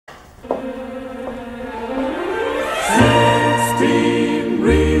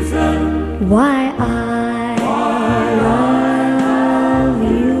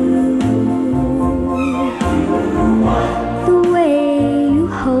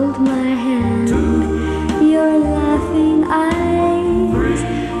hold my hand, your laughing eyes,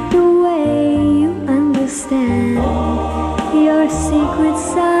 the way you understand, your secret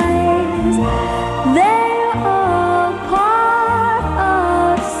sighs, they're all part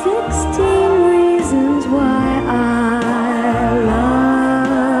of 16 reasons why I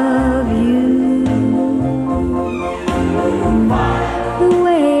love you. The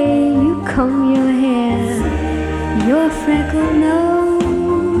way you comb your hair, your freckled nose,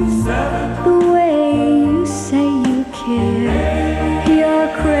 the way you say you care, your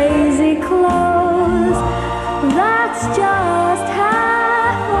crazy clothes, that's just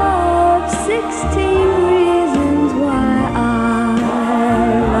half of 16 reasons why I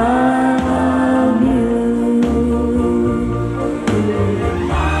love you.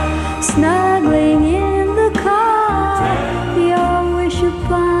 Snuggling in the car, your wish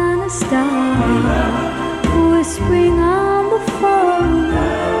upon a star, whispering on the phone,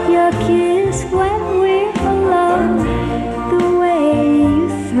 your kiss when